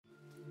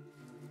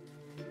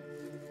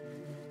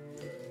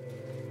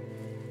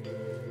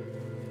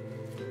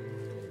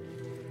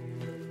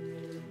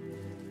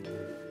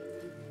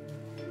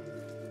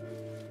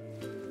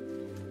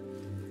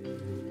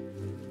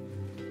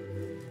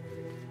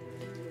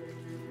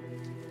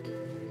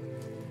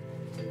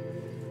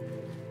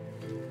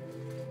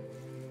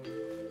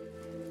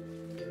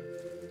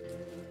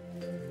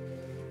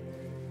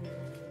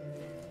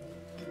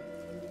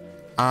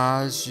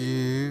as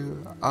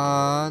you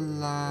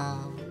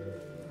allow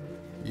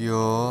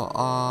your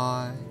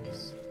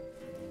eyes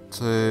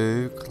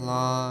to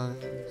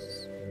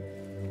close,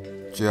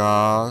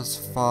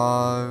 just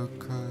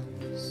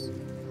focus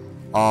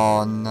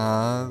on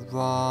the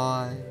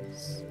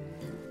rise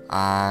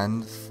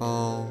and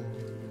fall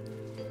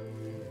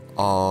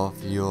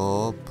of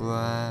your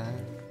breath,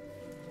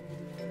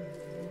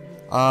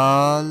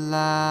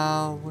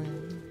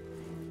 allowing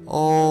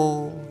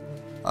all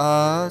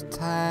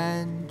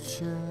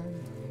attention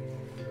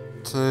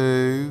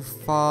to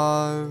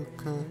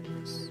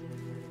focus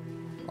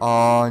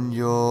on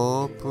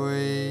your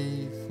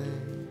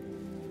breathing,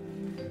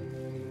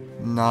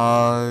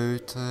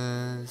 noticing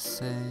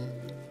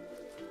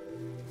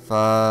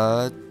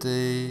the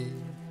deep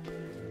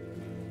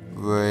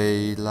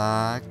relaxation,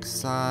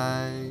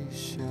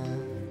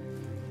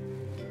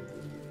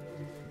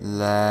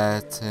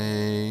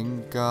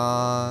 letting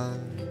go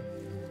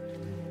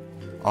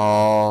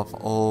of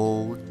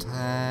all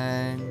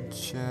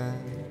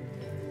tension,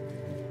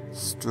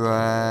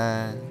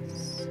 stress,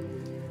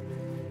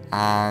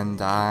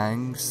 and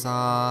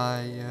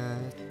anxiety,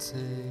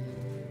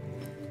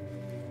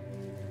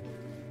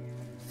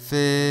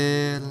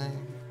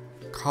 feeling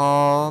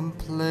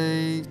completely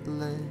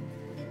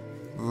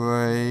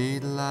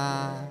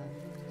relaxed.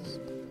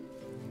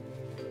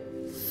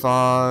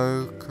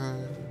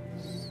 Focus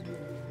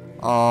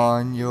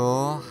on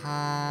your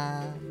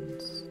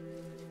hands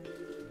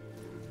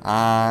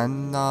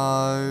and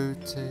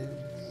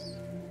notice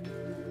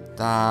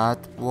that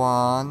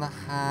one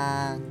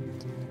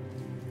hand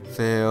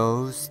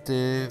feels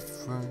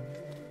different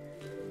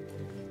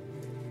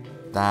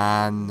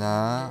than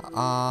the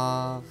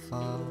other,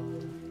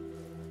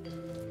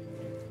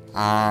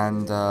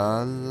 and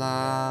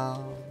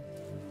allow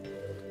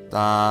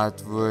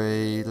that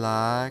relaxation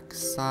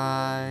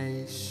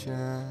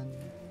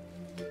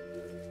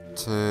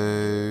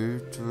to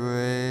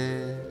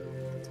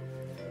drift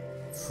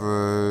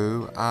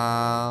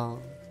throughout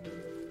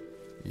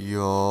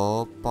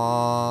your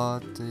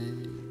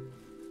body,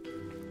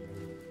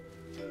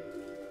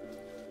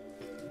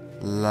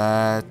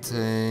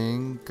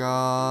 letting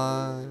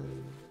go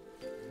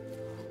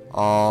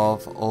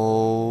of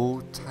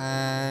all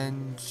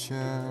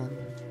tension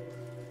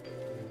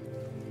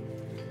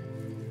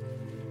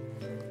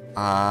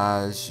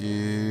as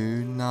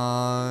you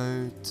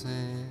notice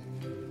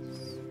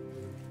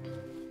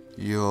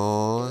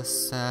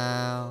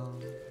yourself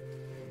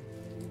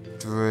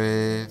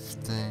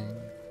drifting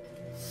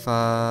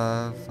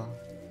further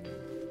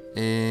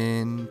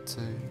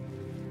into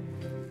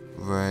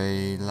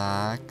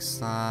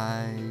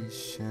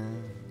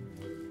relaxation.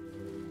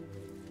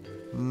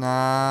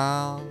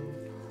 Now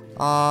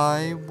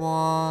I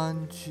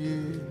want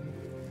you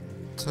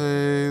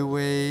to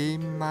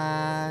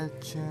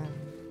imagine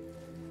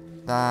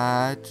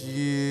that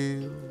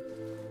you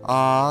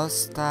are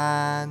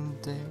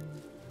standing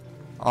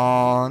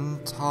on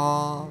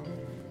top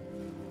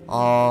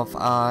of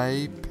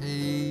a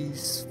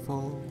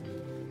peaceful,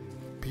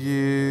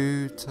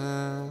 beautiful,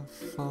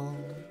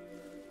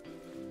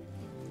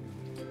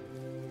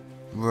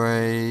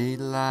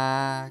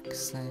 relaxing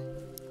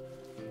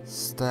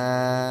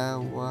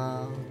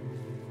stairwell,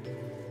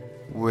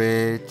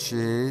 which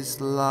is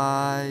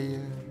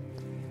layered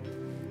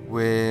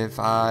with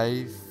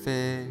a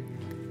thick,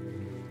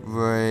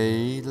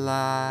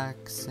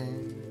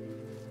 relaxing,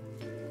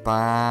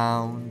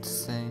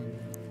 bouncing,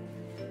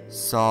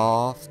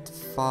 soft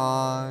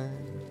foam,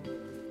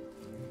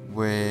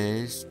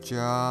 which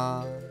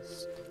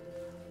just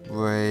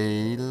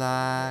relaxes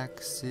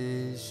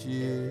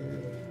you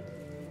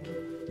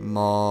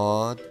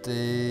more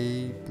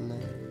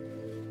deeply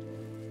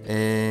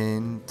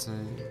into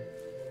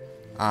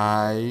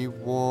a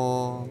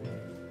warm,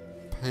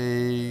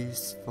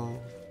 peaceful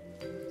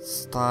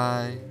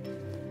state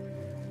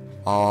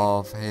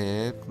of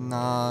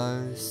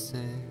hypnosis.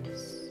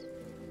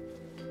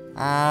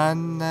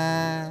 And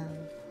there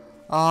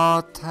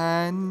are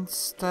 10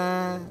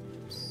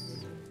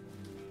 steps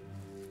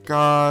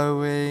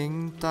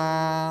going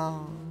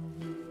down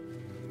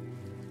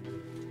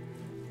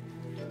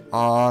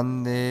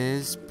on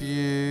this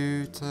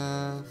beautiful,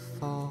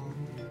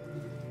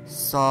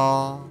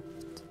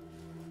 soft,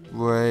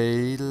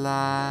 relaxing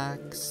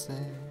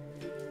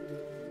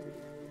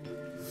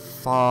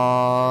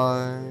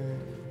foam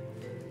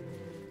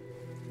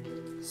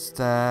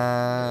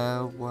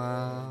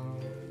stairwell.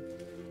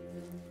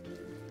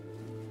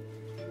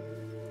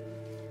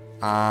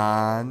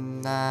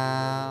 And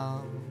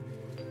now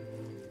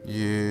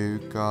you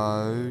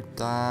go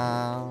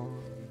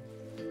down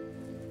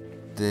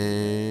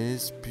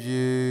this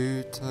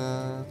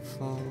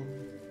beautiful,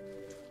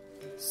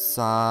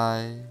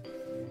 safe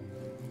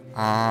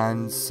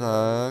and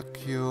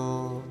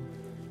secure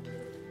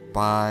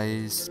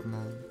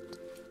basement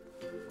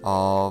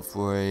of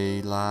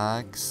relaxation,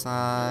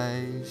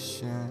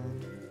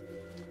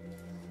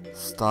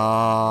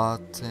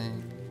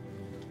 starting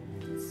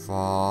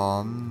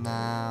from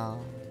now.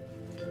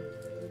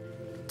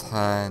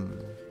 10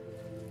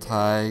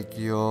 take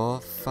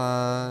your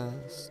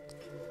first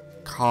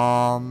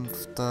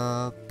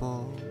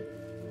comfortable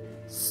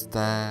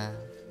step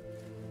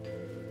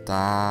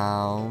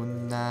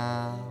down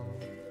now,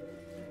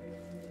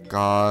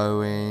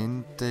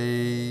 going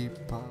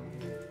deeper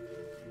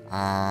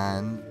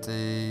and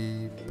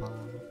deeper.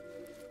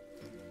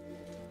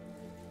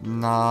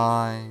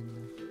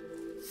 9.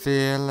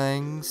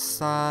 Feeling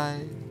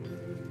safe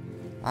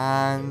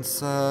and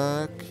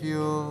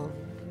secure,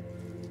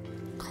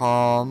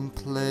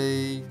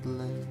 completely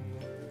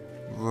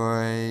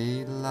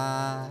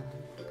relaxed,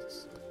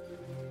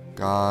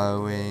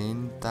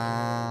 going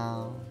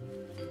down,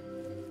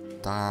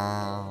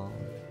 down,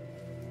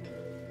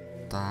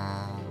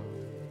 down.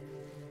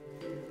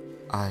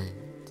 8.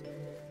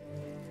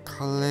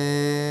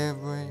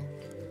 Clearing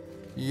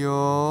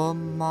your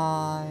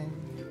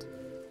mind,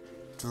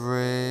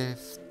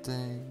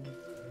 drifting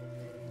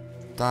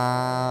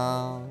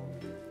down,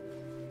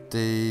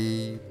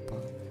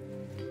 deeper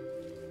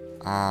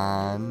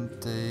and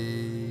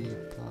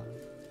deeper.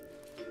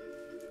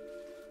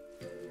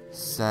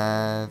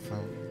 7.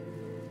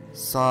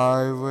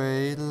 So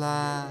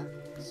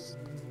relaxed,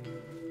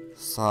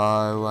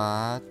 so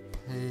at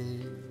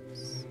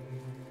peace,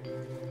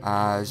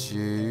 as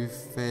you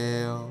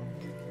feel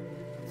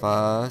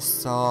the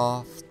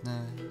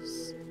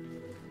softness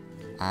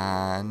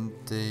and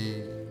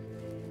deep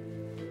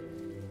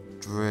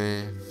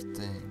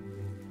drifting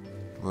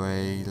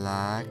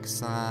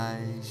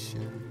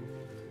relaxation.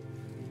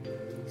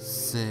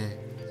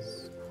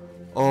 6.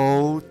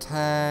 All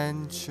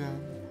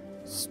tension,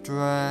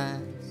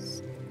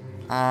 stress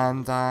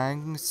and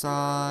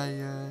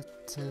anxiety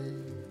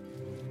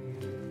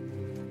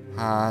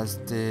has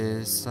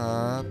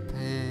disappeared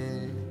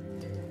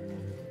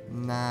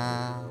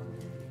now,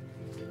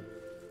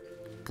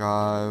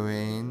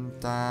 going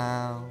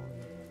down,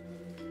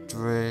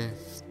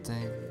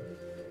 drifting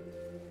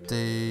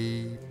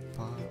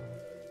deeper.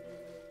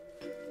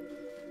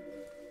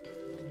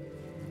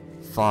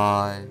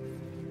 5.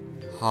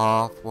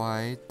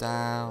 Halfway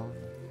down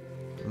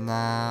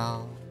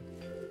now,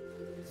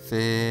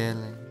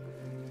 feeling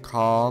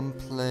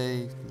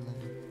completely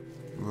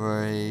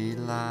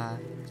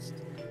relaxed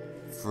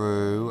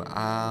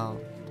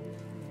throughout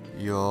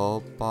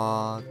your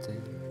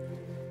body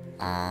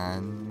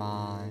and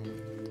mind.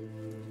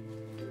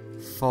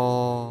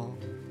 4.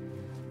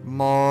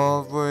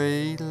 More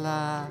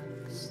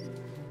relaxed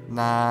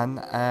than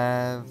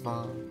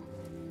ever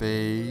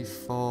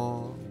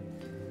before,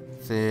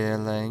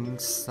 feeling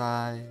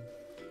safe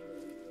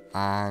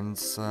and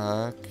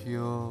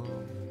secure.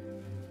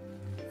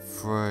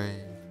 3.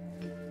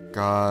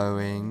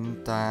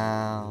 Going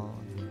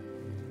down,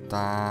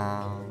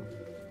 down,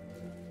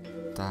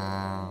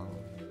 down,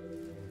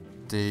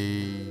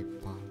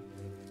 deeper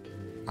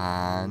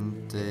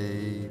and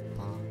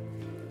deeper.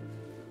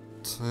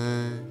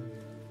 2.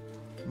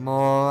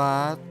 More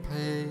at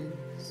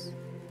peace,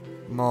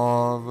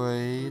 more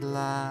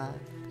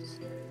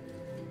relaxed,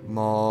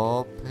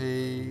 more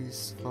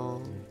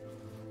peaceful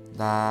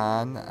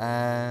than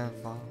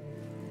ever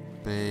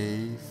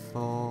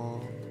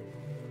before.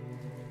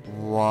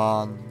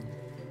 1.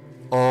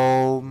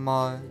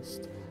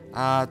 Almost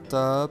at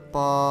the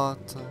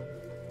bottom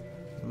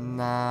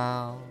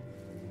now.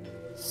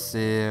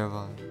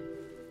 0.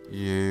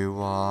 You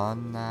are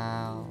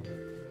now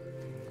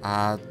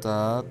at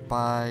the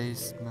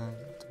basement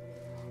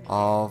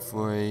of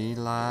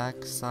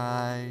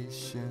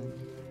relaxation,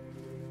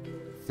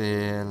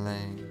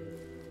 feeling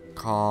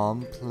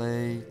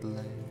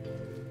completely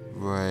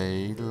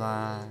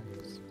relaxed.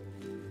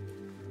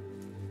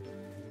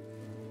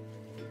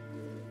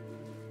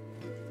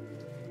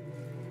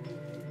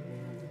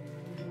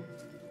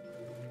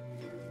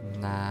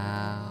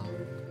 Now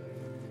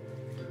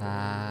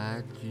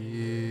that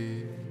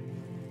you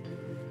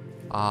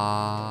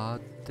are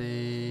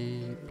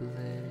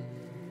deeply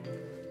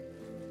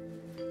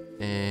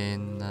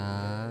in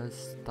a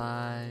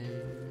state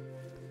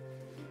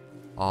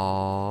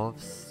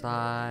of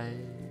safe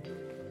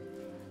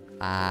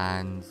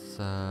and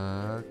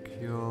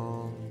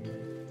secure,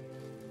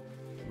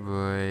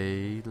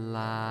 relaxing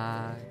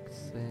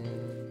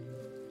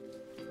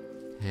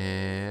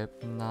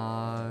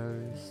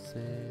hypnosis,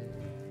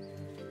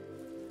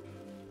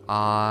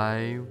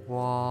 I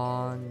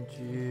want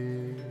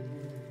you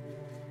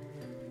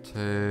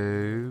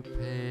to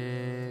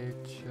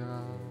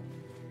picture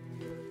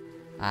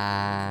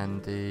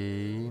and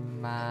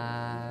imagine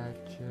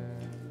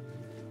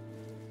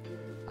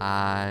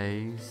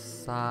a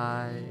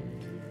safe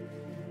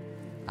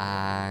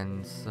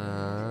and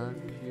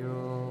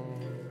secure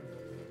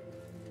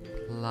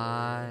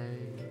place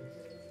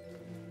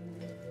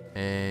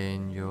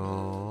in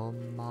your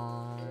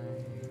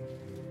mind.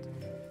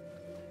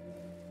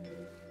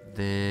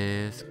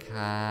 This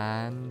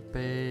can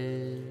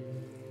be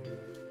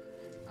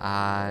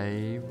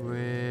a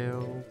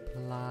real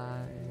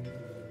place,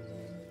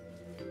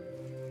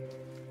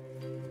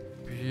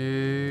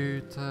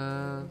 beautiful,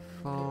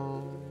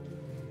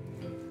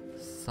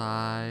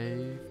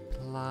 safe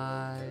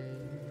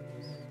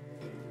place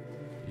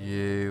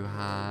you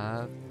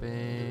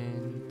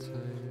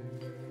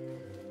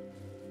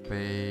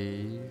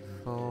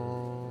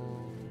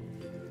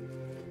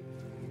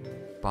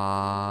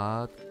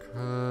but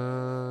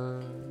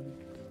could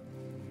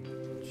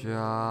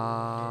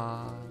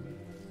just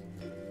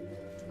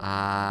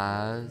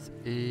as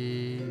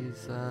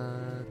easily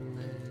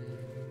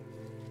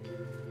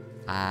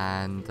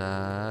and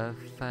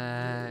effectively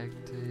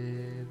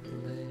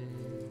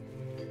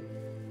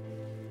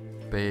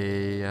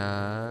be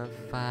a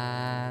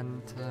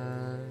fantasy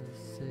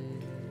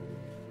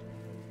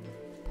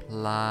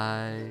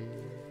place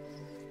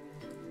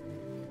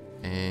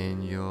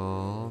in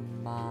your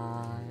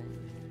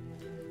mind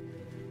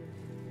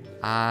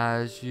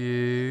as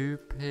you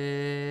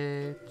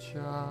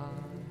picture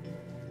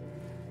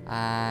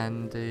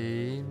and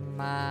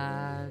imagine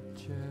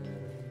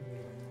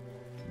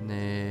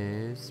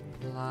this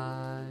place.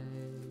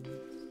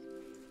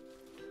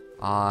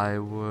 I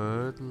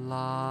would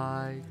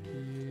like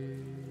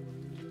you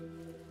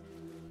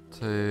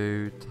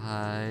to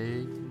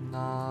take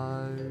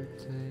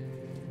notice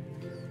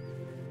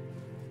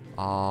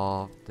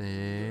of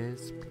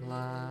this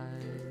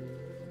place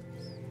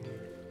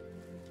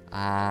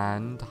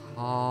and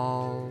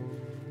hold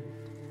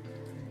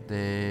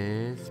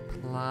this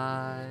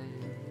place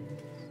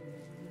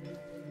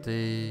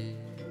deep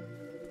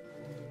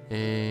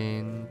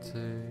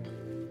into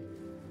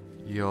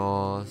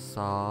your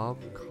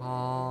subconscious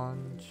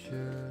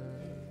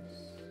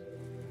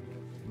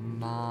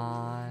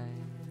mind,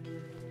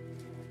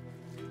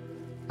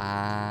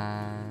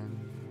 and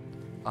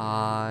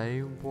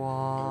I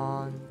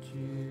want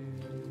you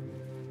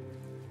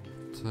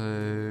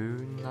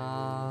to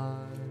know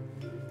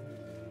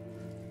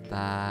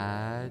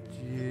that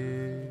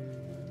you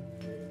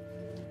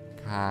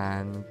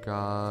can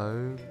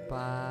go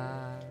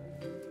back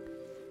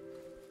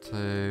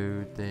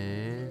to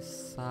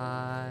this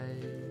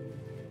safe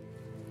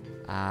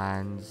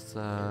and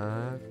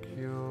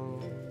secure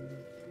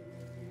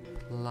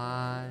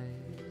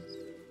place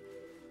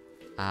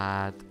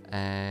at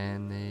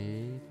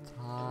any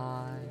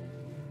time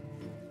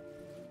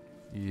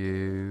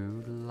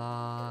you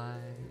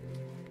like,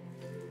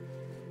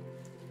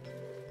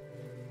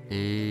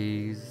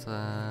 easily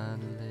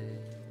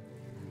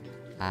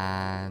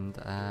and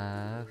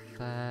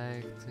effectively.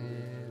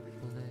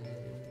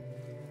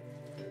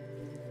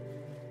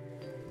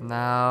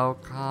 Now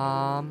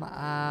come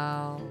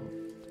out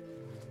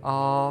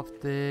of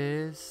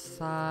this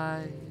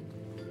safe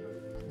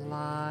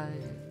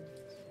place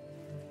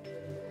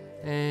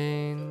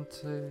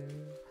into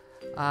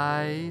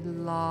a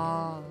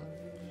large,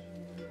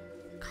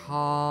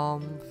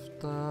 comfortable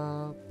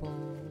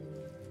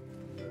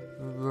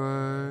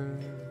room,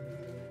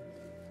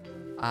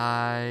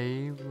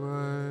 a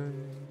room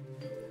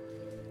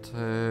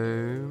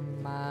to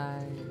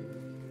make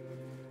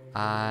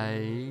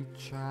a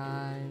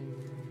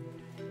change,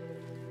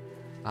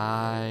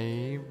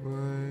 a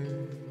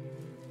room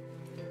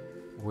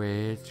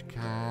which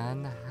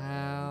can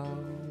help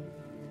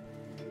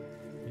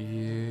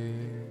you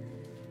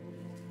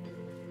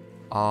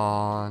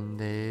on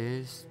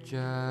this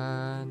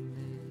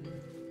journey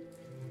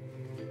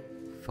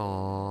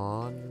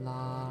for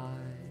life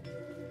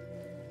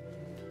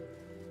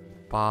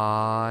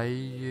by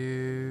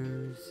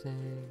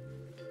using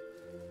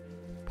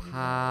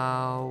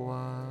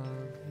powerful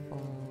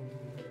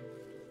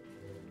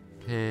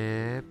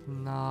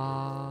hypnotic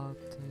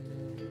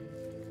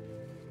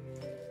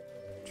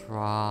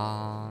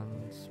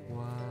trance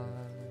work,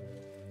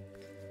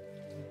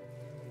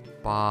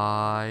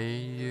 by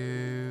using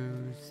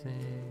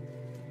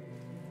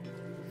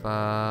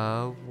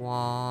the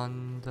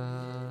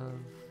wonderful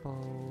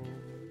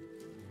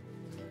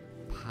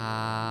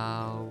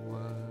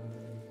powers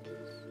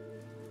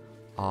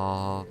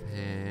of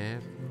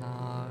hypnosis.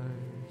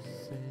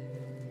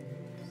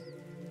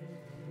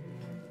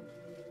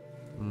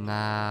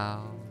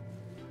 Now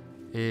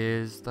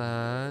is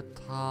the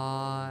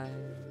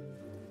time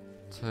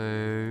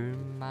to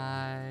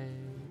make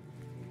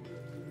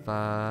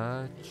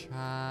the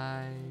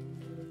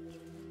change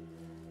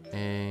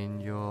in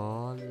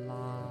your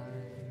life.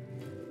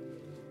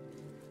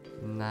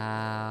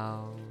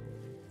 Now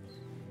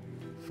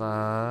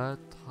the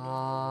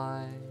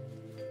time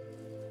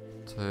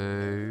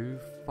to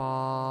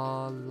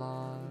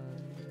follow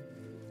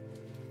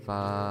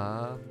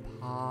the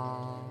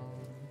path,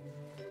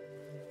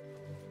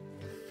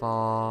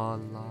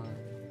 follow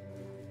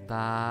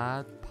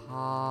that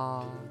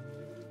path,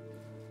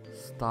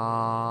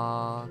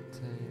 starting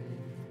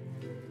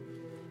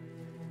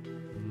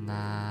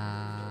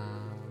now.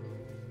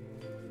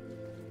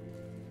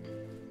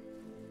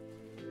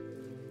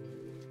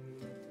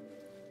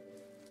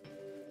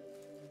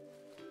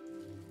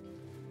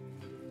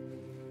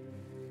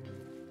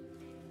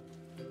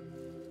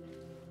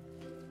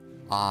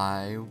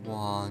 I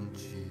want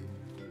you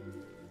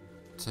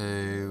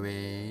to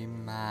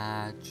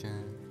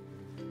imagine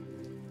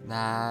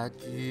that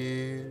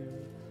you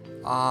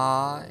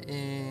are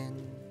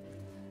in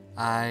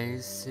a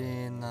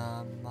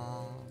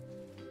cinema.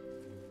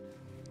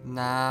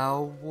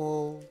 Now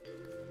walk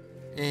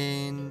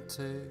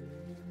into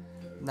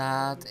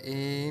that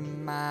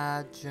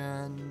imaginary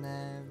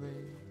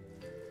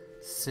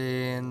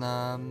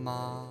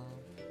cinema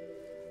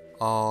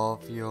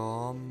of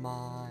your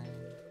mind.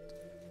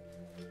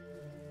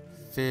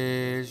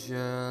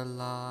 Visualize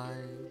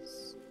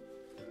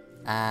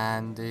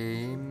and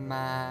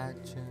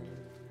imagine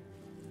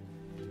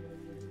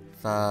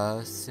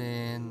the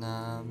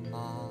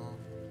cinema.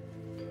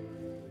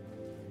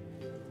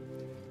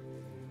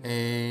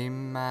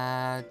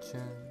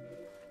 Imagine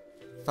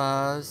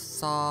the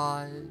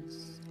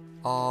size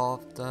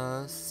of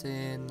the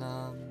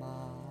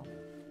cinema,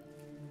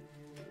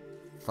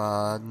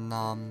 the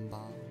number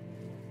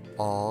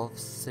of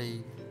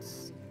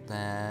seats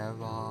there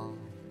are,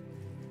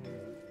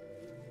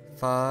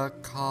 the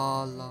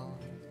color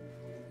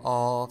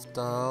of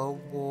the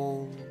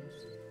walls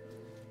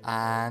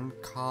and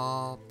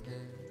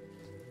carpet,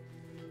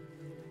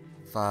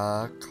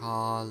 the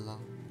color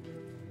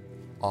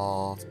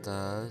of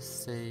the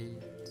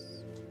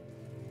seats,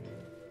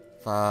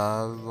 the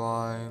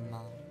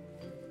aroma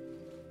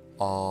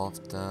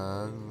of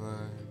the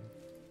room,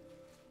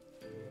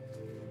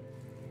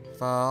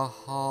 the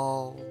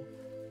whole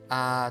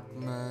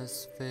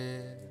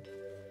atmosphere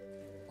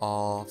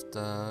of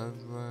the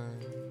room.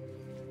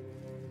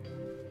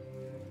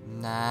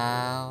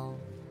 Now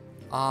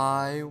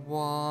I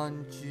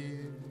want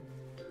you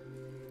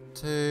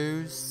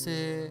to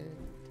sit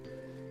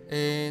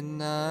in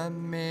the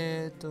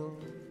middle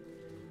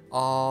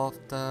of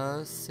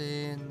the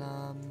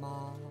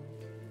cinema,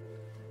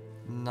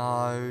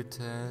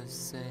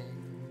 noticing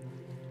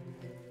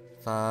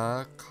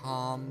the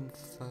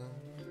comfort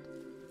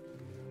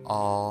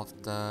of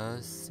the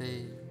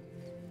seat.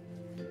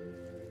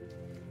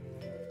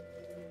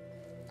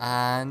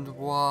 And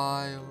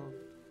while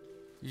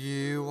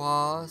you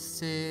are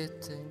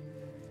sitting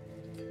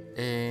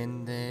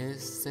in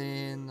this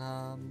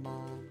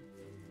cinema,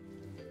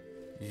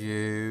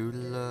 you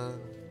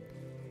look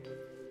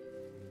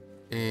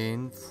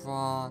in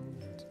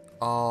front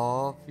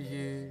of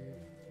you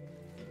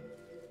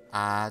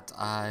at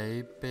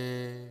a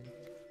big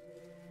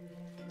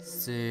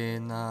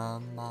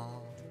cinema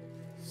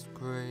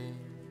screen,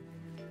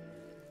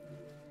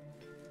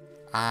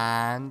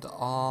 and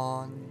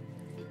on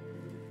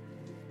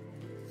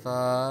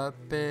the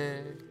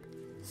big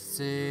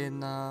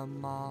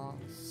cinema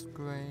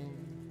screen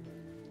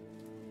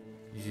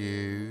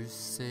you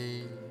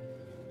see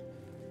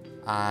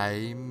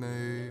a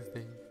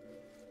movie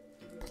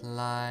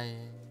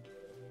playing.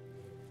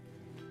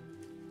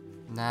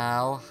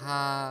 Now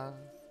have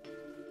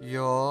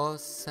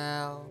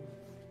yourself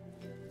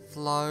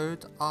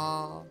float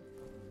up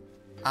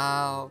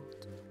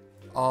out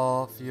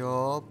of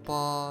your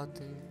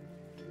body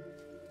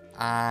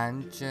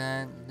and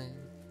gently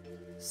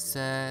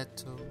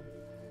settle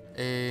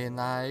in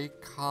a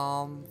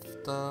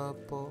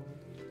comfortable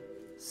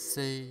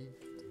seat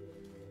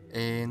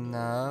in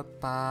the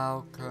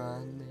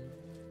balcony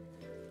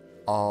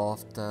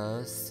of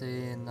the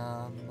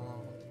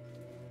cinema,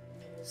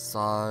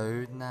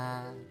 so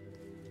that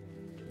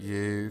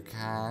you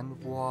can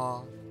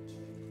watch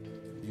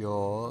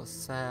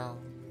yourself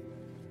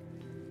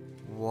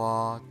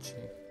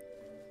watching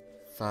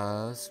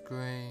the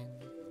screen.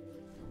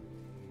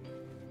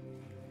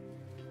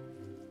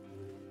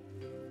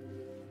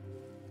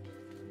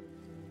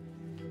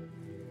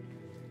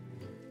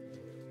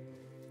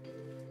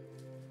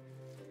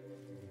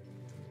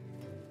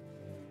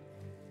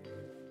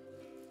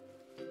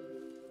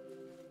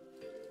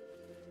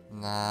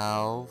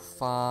 Now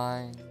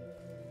find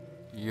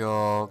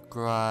your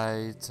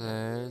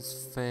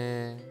greatest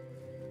fear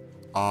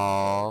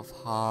of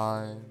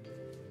home.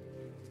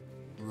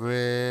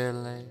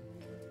 Really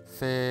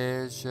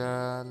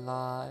visualize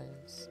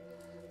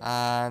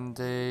and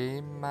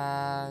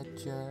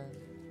imagine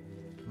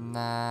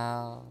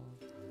now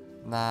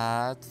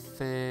that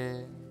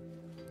fear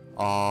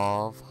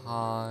of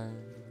home.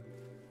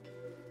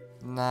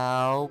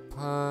 Now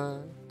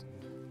put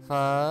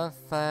the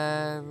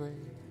very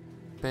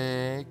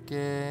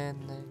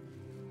beginning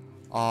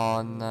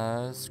on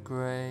the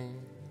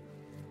screen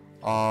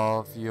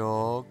of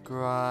your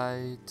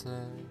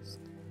greatest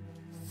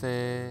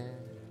fear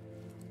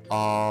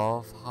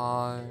of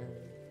home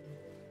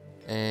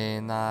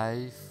in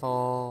a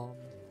form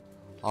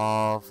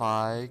of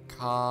a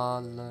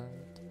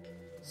coloured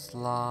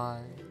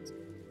slide.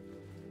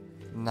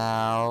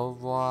 Now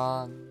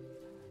run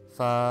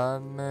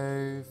the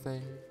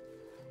movie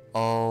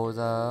all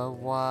the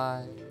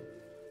way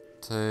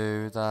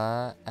to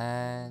the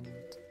end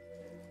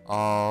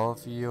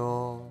of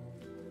your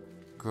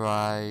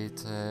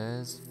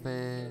greatest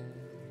fear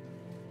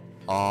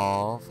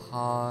of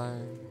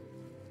home.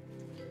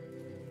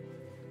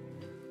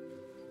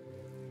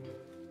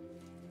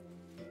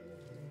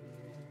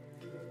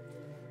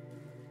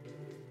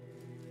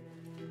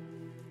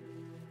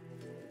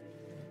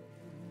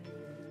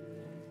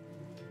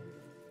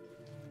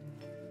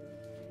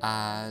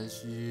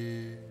 As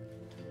you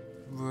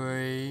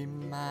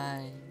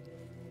remain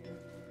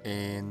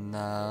in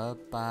the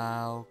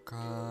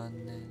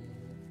balcony,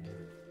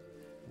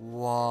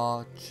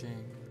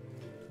 watching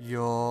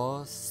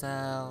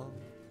yourself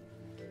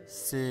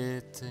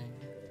sitting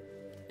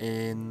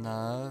in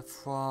the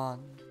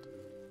front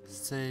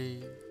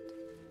seat,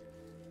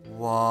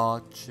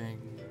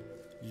 watching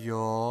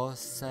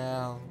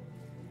yourself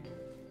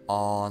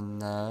on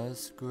the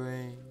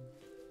screen.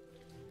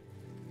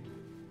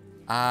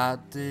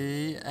 At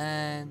the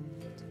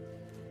end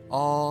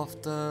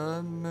of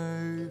the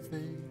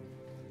movie,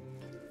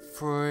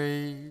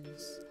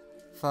 freeze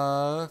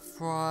the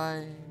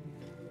frame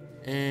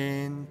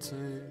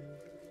into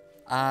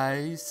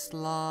a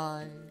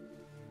slide,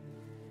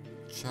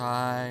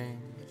 change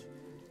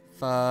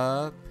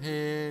the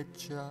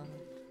picture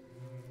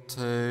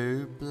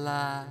to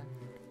black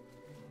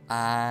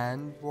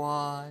and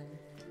white,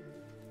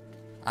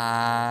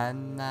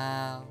 and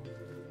now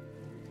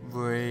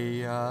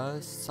reassociate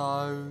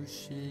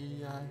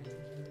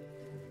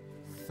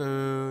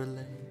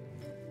fully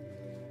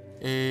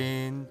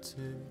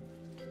into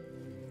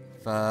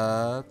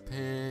the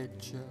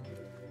picture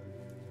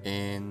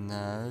in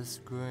the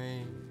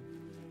screen.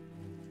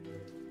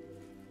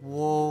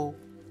 Walk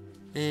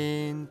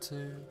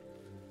into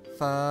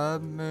the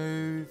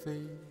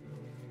movie,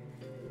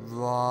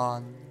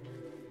 run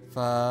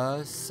the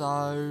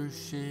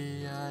associated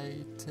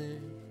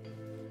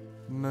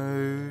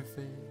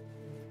movie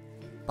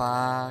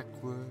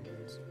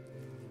backwards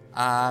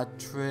at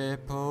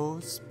triple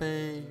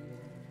speed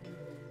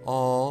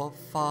or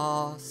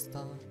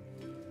faster,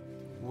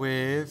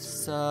 with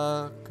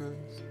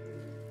circus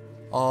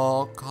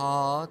or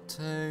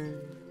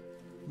cartoon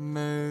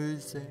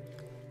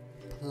music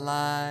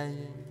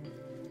playing,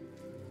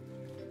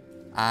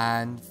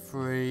 and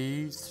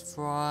freeze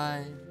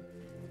frame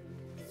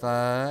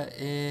the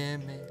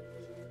image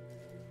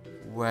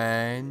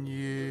when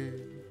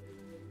you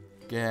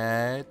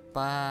get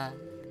back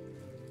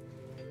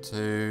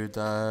to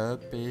the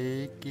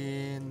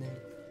beginning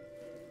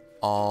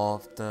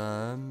of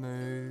the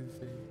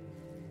movie.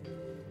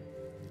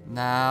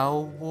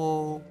 Now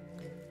walk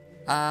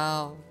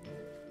out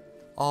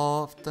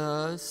of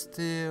the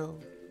still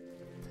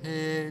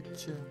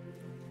picture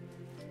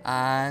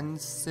and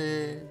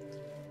sit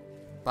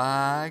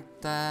back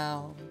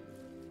down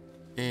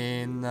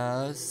in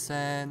the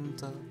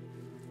center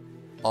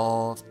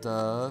of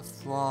the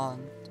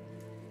front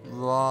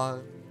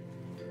row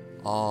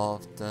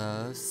of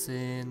the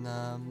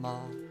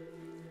cinema.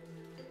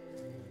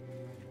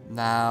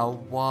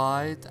 Now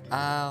wide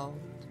out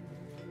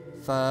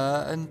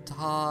the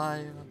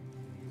entire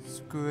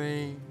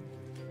screen,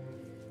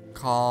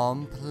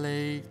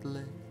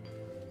 completely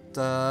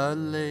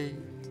delete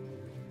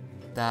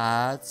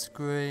that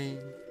screen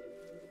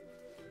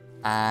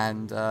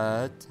and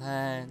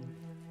attend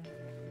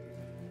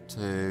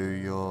to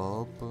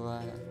your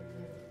breath.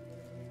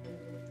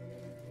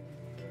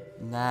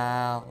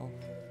 Now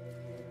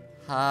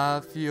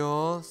have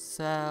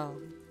yourself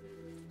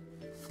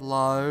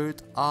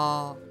float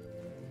up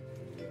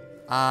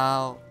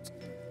out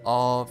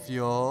of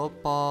your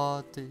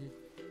body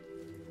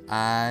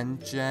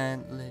and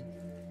gently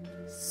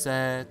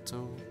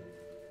settle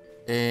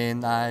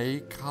in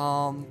a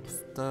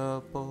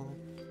comfortable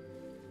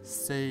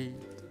seat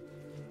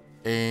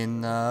in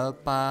the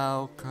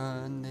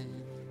balcony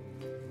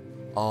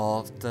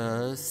of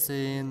the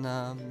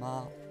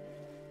cinema,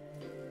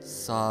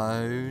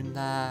 so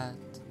that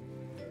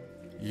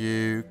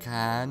you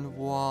can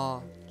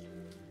watch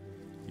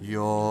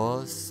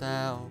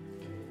yourself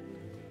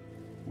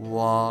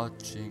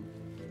watching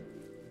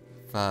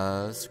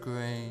the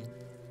screen.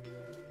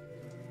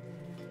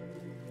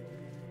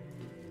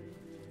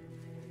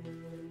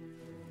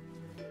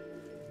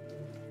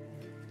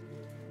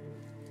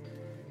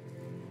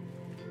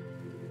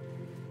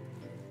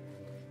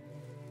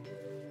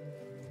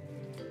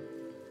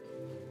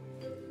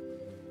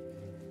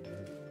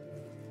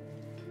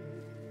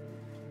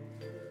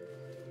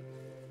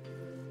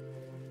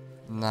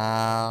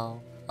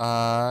 Now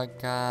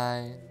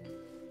again,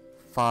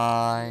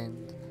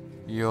 find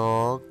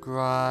your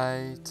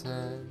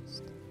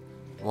greatest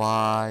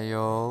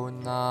while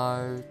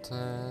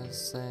noticing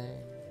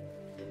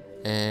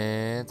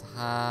it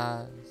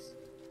has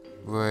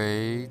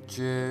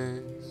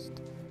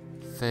reduced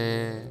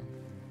fear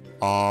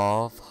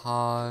of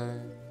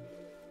home.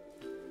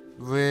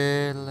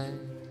 Really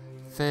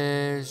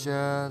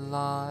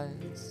visualize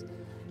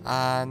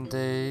and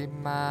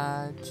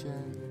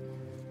imagine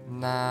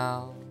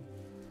now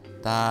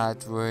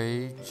that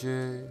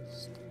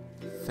reduced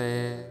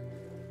fear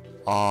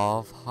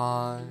of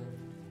home.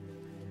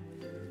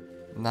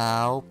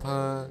 Now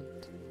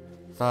put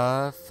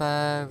the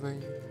very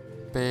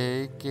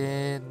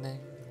beginning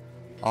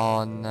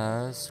on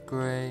the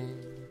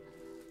screen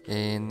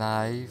in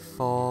a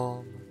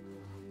form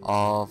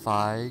of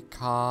a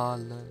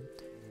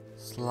colored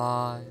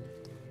slide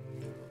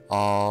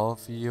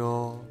of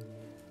your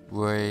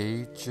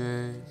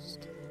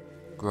reduced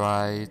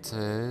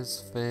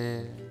greatest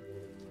fear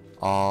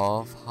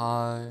of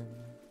home.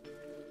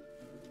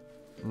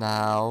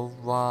 Now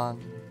run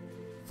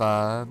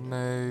the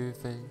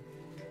movie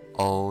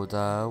all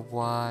the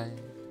way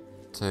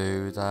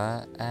to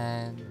the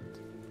end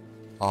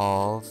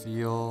of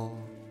your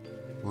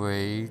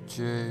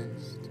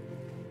reduced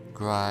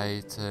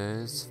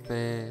greatest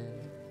fear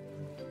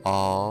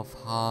of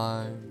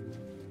home.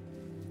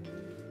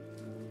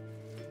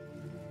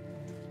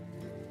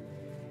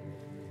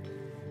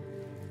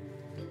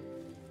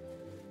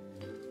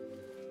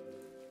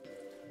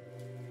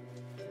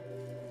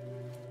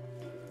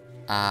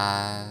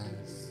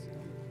 As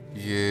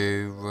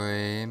you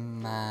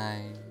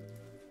remain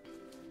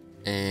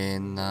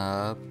in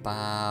the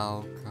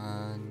balcony,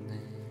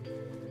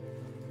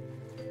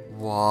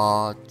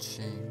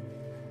 watching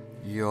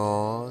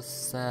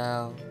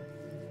yourself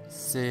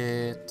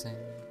sitting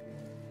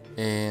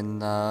in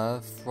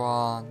the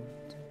front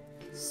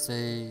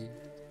seat,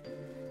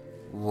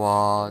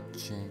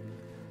 watching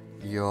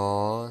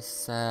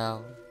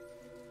yourself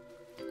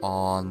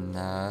on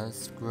the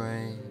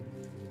screen.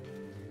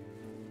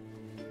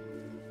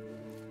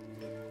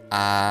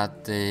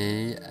 At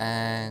the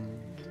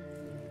end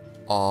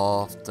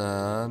of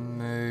the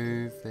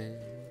movie,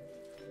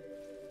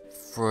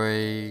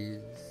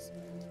 freeze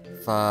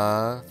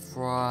the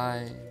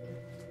frame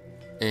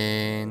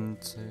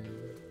into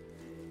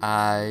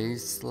a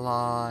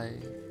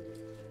slide,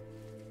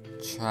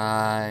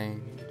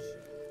 change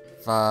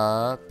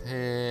the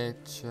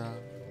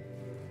picture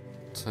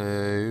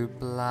to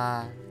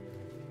black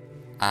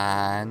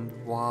and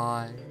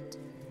white,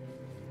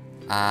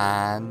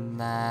 and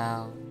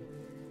now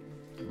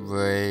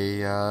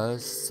reassociate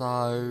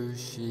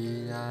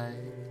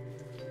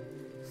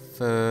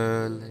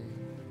fully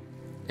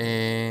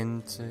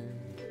into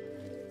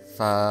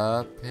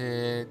the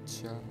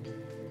picture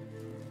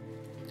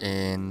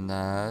in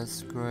the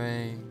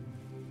screen.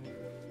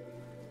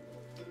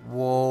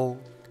 Walk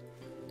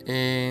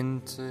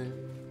into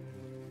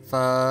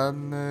the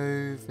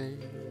movie,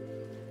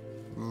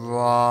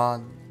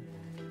 run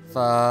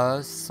the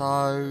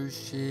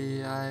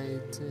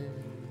associated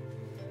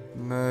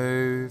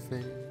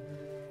movie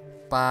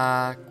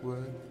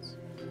backwards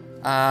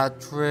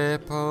at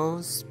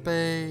triple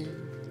speed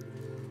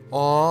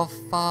or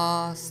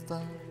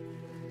faster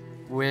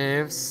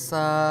with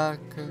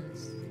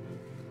circus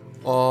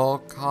or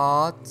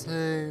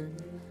cartoon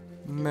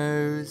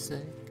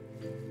music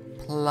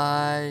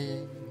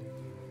playing,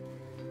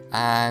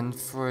 and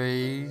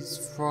freeze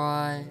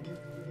frame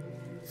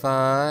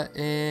the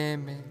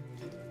image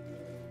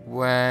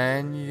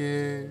when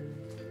you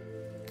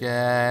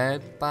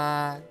get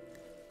back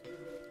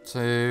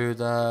to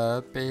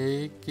the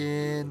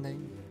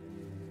beginning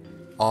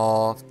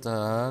of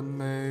the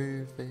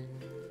movie.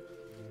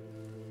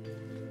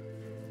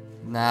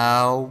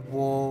 Now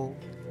walk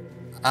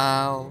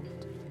out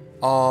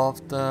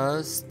of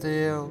the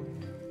still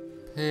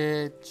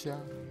picture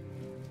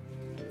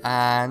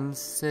and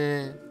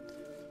sit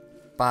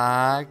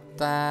back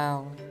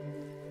down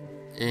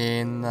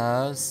in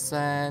the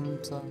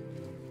center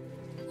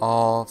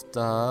of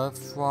the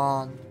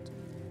front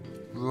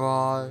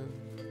row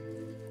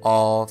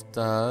of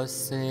the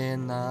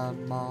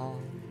cinema.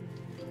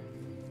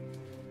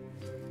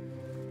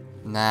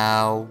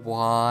 Now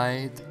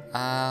wide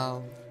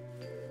out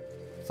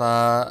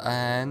the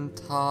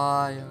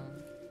entire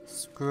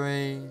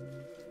screen,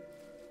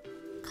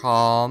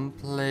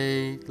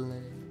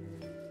 completely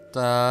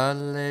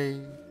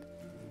delete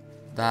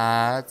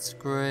that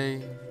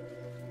screen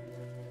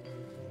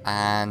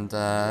and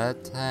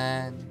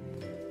attend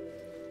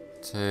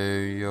to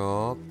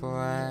your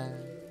breath.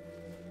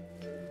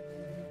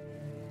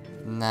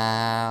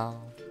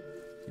 Now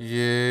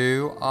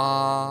you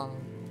are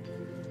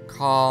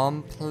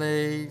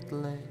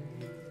completely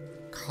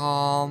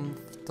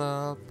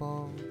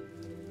comfortable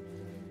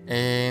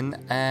in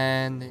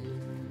any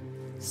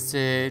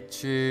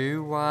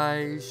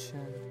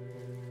situation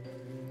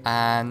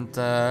and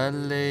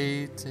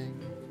deleting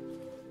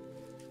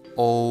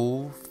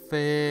all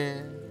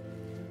fear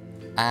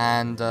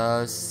and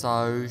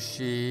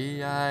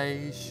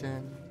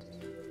associations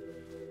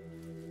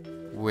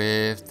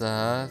with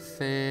the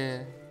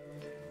fear,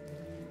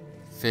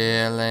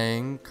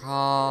 feeling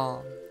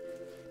calm,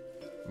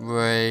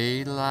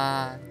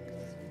 relaxed,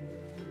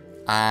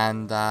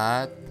 and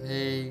at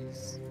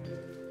peace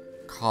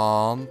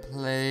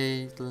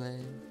completely,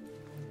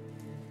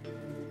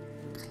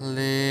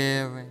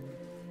 clearing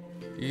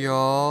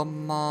your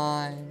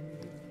mind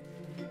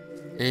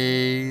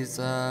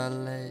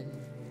easily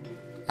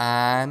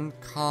and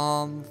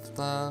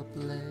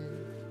comfortably.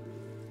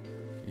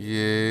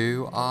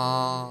 You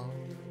are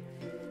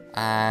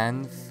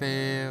and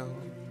feel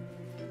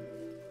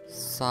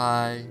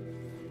safe,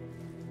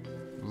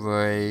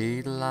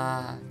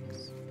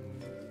 relaxed,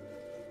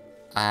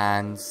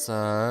 and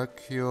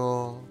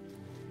secure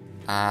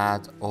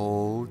at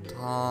all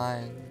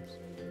times,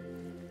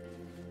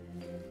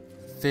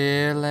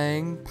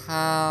 feeling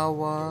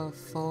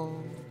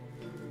powerful,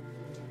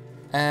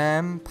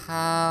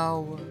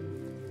 empowered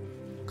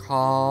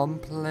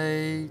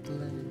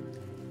completely,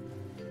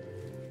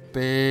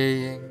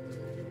 being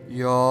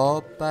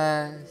your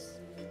best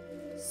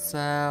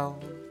self.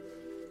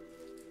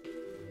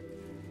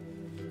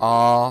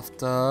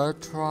 After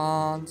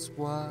trance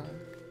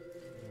work,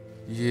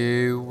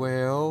 you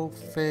will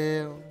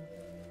feel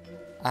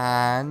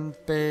and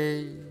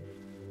be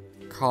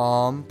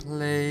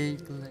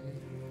completely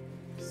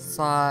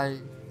safe,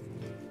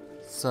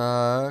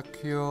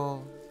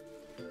 secure,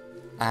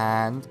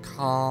 and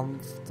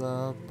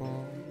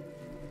comfortable.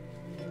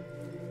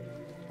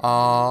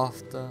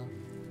 After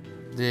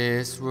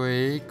this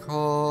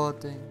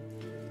recording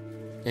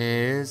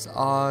is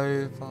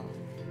over,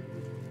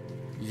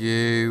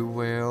 you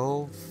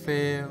will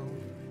feel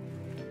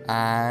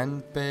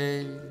and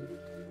be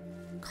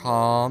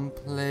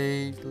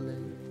completely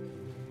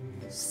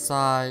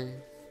safe,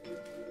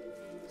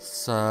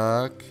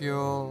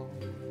 secure,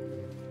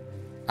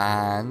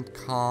 and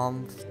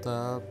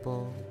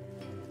comfortable.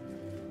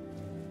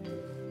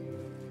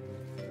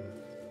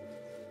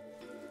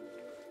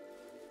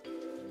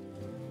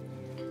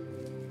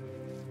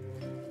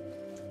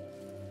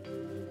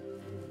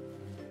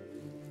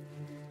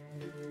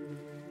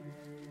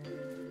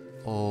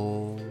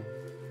 All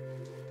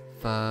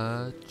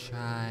the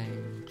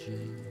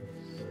changes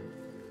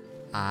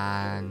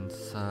and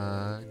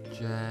suggestions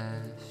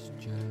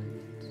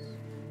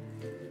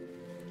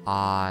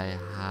I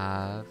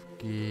have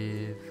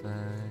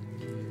given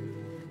you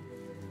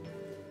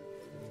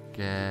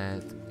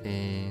get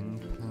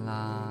implanted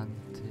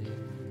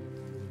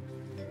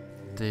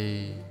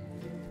deep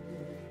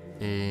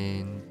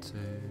into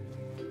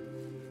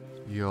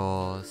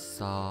your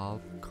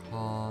subconscious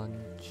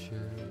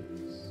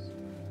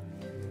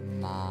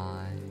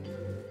mind.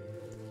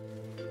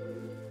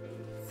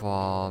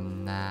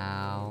 From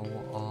now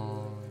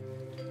on,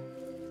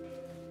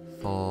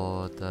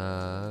 for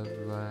the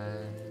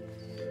rest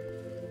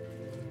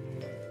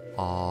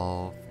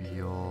of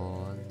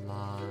your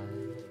life,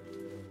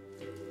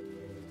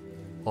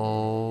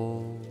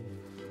 all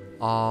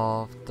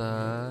of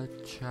the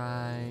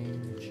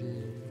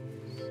changes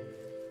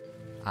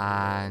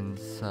and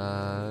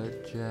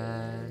suggestions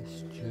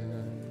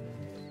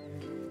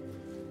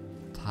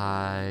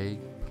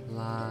take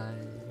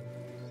place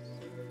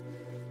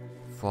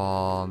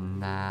from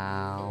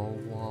now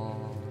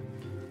on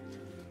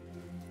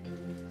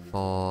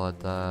for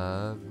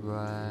the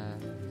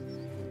rest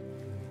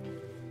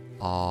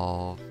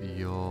of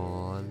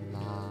your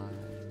life.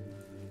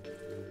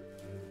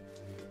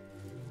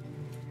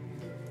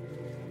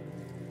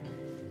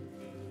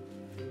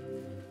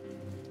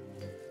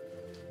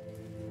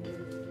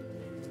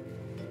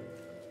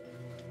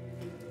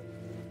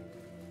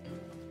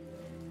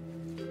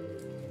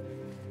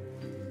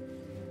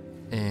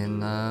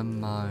 In a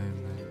moment,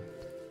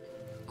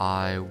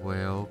 I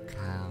will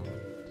count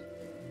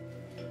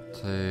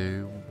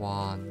to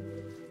 1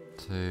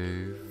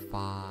 to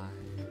 5,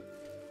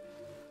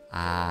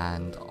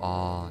 and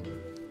on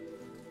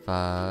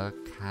the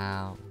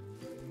count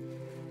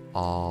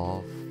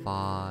of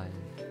 5,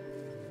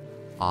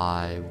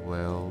 I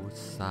will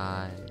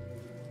say,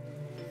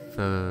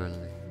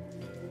 fully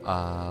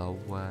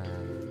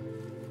aware.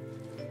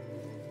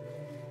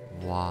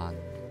 1.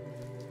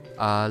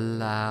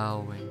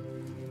 Allowing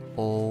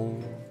all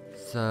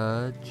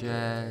suggestions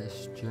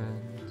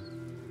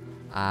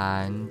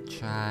and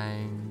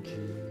changes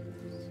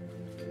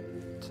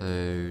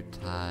to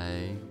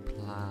take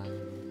place.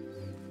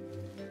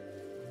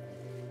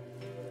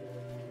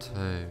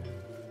 2.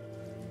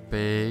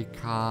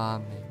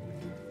 Becoming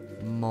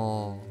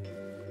more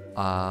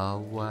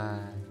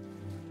aware.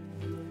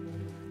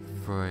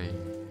 3.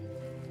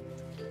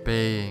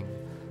 Being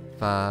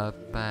the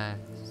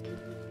best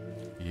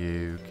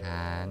you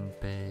can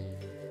be.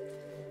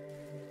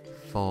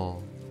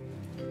 4.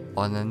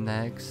 On the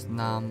next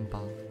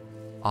number,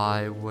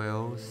 I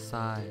will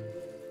say,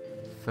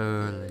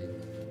 fully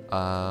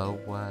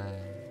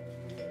aware.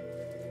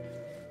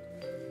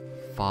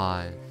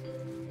 5.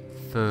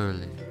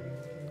 Fully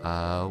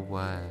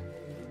aware.